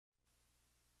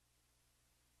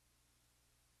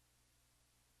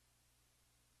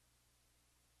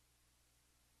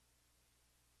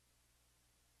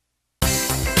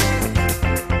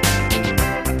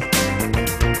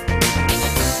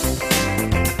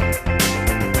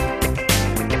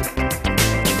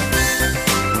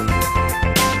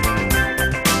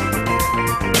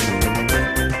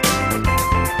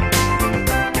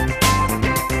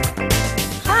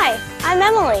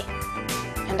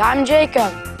I'm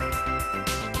Jacob.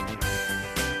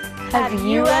 Have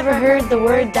you ever heard the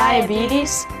word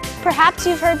diabetes? Perhaps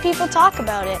you've heard people talk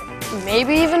about it.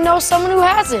 Maybe even know someone who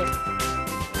has it.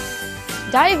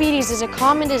 Diabetes is a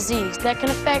common disease that can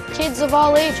affect kids of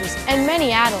all ages and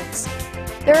many adults.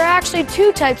 There are actually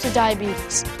two types of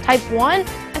diabetes, type 1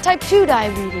 and type 2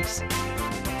 diabetes.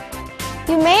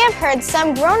 You may have heard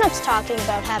some grown-ups talking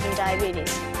about having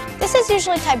diabetes. This is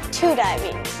usually type 2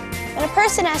 diabetes. When a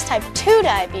person has type 2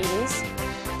 diabetes,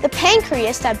 the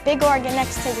pancreas, that big organ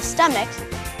next to the stomach,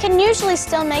 can usually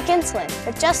still make insulin,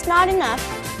 but just not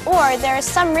enough, or there is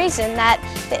some reason that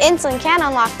the insulin can't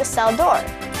unlock the cell door.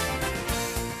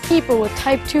 People with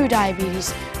type 2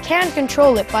 diabetes can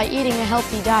control it by eating a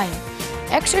healthy diet,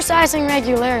 exercising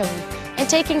regularly, and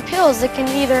taking pills that can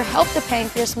either help the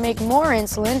pancreas make more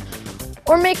insulin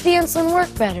or make the insulin work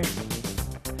better.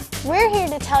 We're here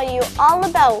to tell you all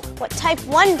about what type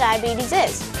 1 diabetes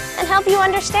is and help you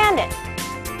understand it.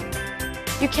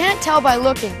 You can't tell by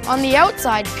looking. On the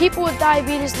outside, people with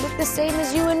diabetes look the same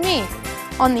as you and me.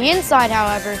 On the inside,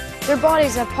 however, their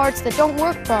bodies have parts that don't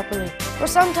work properly, or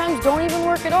sometimes don't even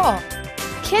work at all.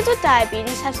 Kids with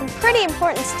diabetes have some pretty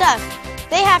important stuff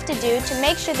they have to do to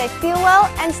make sure they feel well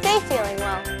and stay feeling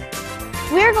well.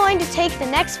 We're going to take the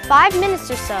next 5 minutes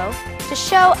or so to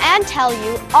show and tell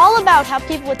you all about how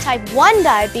people with type 1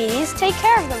 diabetes take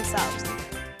care of themselves.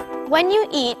 When you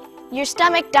eat, your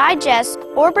stomach digests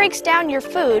or breaks down your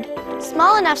food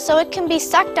small enough so it can be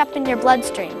sucked up in your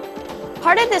bloodstream.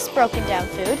 Part of this broken down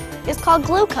food is called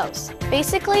glucose.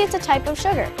 Basically, it's a type of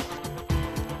sugar.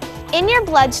 In your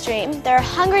bloodstream, there are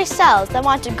hungry cells that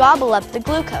want to gobble up the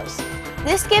glucose.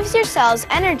 This gives your cells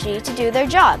energy to do their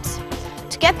jobs.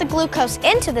 To get the glucose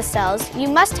into the cells, you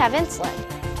must have insulin.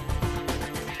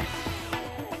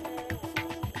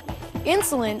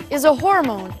 Insulin is a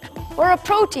hormone or a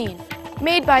protein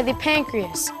made by the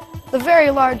pancreas, the very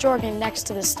large organ next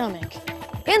to the stomach.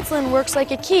 Insulin works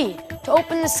like a key to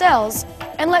open the cells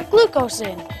and let glucose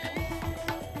in.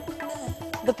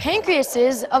 The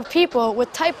pancreases of people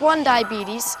with type 1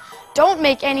 diabetes don't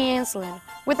make any insulin.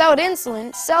 Without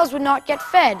insulin, cells would not get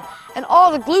fed, and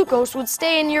all the glucose would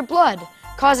stay in your blood,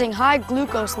 causing high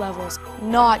glucose levels.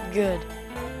 Not good.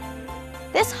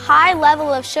 This high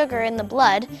level of sugar in the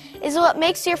blood is what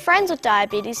makes your friends with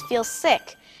diabetes feel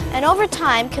sick, and over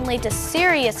time can lead to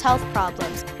serious health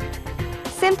problems.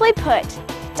 Simply put,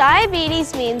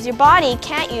 diabetes means your body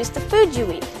can't use the food you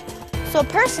eat. So a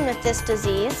person with this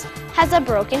disease has a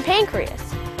broken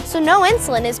pancreas, so no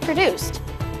insulin is produced.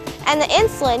 And the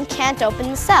insulin can't open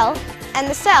the cell, and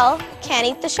the cell can't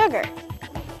eat the sugar.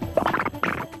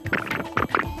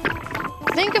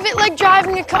 Think of it like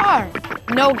driving a car.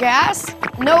 No gas,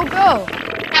 no go.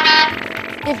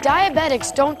 If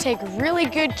diabetics don't take really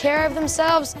good care of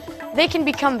themselves, they can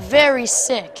become very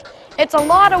sick. It's a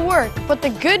lot of work, but the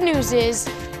good news is,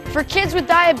 for kids with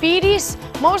diabetes,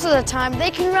 most of the time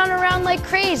they can run around like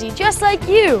crazy, just like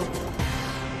you.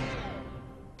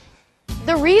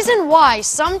 The reason why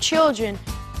some children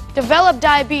develop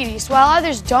diabetes while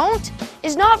others don't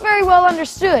is not very well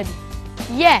understood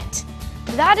yet.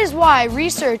 That is why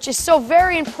research is so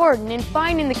very important in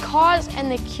finding the cause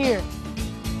and the cure.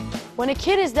 When a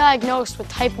kid is diagnosed with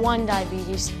type 1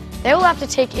 diabetes, they will have to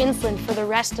take insulin for the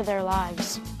rest of their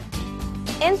lives.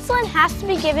 Insulin has to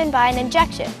be given by an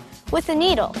injection with a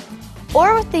needle,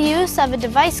 or with the use of a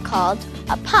device called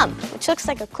a pump, which looks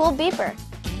like a cool beeper.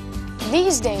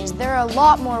 These days, there are a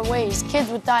lot more ways kids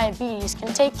with diabetes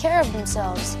can take care of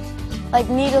themselves, like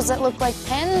needles that look like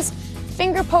pens,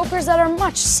 finger pokers that are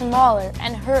much smaller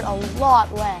and hurt a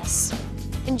lot less.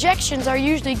 Injections are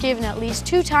usually given at least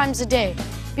 2 times a day,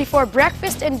 before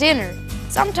breakfast and dinner.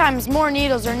 Sometimes more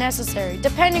needles are necessary,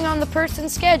 depending on the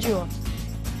person's schedule.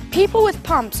 People with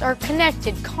pumps are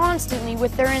connected constantly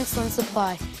with their insulin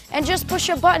supply and just push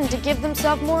a button to give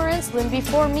themselves more insulin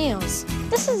before meals.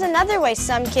 This is another way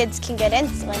some kids can get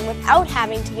insulin without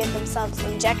having to give themselves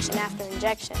injection after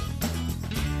injection.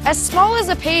 As small as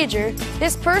a pager,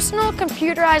 this personal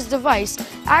computerized device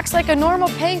acts like a normal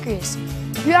pancreas.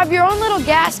 You have your own little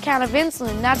gas can of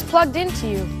insulin that's plugged into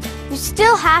you. You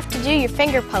still have to do your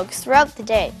finger pokes throughout the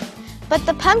day, but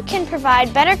the pump can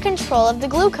provide better control of the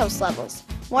glucose levels,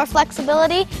 more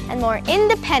flexibility, and more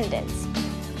independence.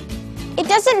 It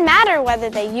doesn't matter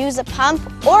whether they use a pump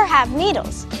or have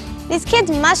needles. These kids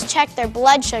must check their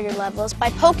blood sugar levels by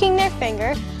poking their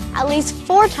finger at least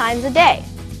 4 times a day.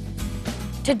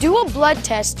 To do a blood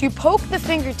test, you poke the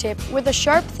fingertip with a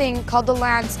sharp thing called the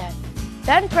lancet.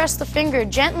 Then press the finger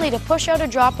gently to push out a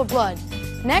drop of blood.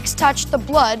 Next, touch the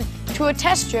blood to a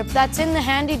test strip that's in the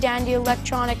handy-dandy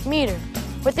electronic meter.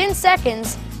 Within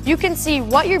seconds, You can see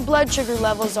what your blood sugar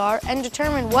levels are and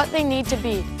determine what they need to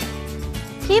be.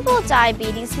 People with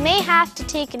diabetes may have to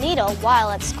take a needle while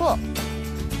at school,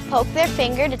 poke their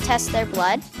finger to test their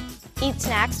blood, eat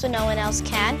snacks when no one else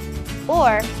can,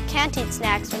 or can't eat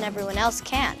snacks when everyone else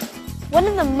can. One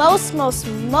of the most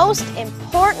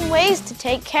important ways to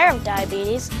take care of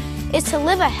diabetes is to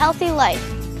live a healthy life.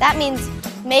 That means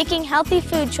making healthy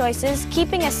food choices,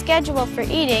 keeping a schedule for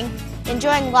eating,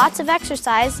 enjoying lots of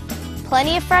exercise,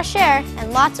 plenty of fresh air,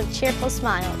 and lots of cheerful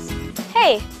smiles.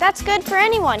 Hey, that's good for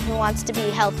anyone who wants to be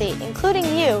healthy, including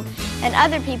you and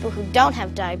other people who don't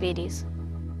have diabetes.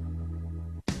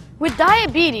 With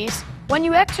diabetes, when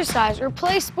you exercise or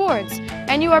play sports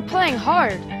and you are playing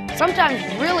hard, sometimes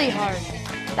really hard,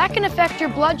 that can affect your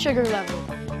blood sugar level.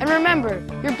 And remember,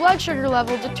 your blood sugar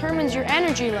level determines your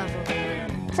energy level.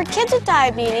 For kids with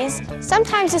diabetes,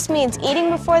 sometimes this means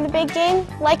eating before the big game,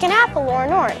 like an apple or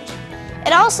an orange.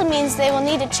 It also means they will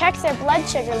need to check their blood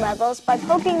sugar levels by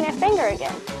poking their finger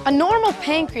again. A normal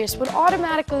pancreas would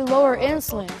automatically lower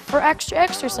insulin for extra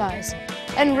exercise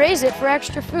and raise it for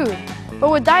extra food.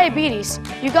 But with diabetes,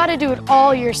 you gotta do it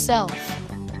all yourself.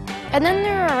 And then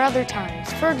there are other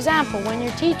times. For example, when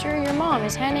your teacher or your mom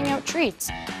is handing out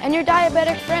treats and your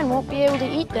diabetic friend won't be able to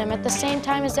eat them at the same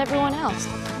time as everyone else.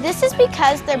 This is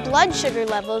because their blood sugar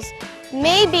levels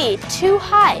may be too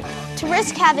high to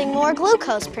risk having more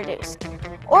glucose produced,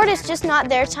 or it's just not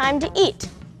their time to eat.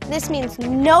 This means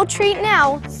no treat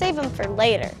now, save them for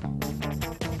later.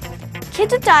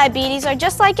 Kids with diabetes are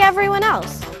just like everyone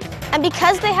else, and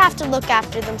because they have to look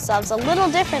after themselves a little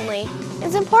differently,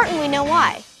 it's important we know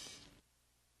why.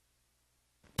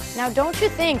 Now, don't you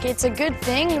think it's a good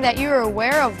thing that you're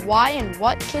aware of why and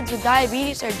what kids with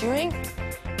diabetes are doing?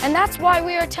 And that's why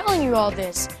we are telling you all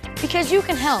this, because you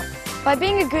can help by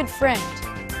being a good friend.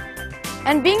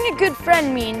 And being a good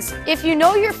friend means if you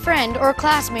know your friend or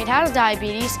classmate has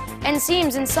diabetes and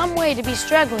seems in some way to be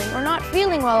struggling or not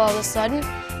feeling well all of a sudden,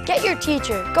 get your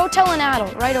teacher, go tell an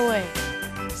adult right away.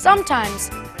 Sometimes,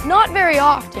 not very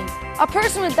often, a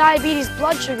person with diabetes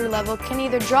blood sugar level can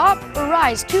either drop or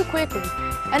rise too quickly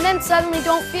and then suddenly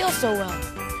don't feel so well.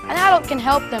 An adult can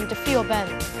help them to feel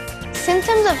better.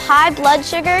 Symptoms of high blood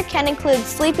sugar can include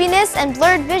sleepiness and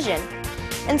blurred vision.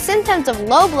 And symptoms of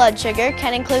low blood sugar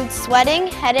can include sweating,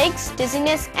 headaches,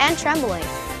 dizziness, and trembling.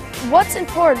 What's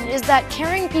important is that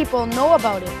caring people know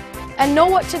about it and know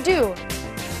what to do.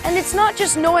 And it's not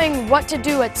just knowing what to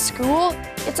do at school,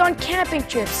 it's on camping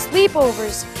trips,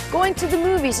 sleepovers, going to the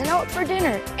movies and out for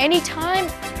dinner, anytime,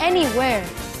 anywhere.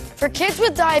 For kids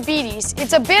with diabetes,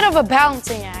 it's a bit of a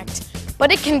balancing act,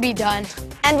 but it can be done.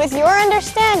 And with your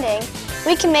understanding,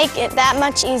 we can make it that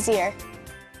much easier.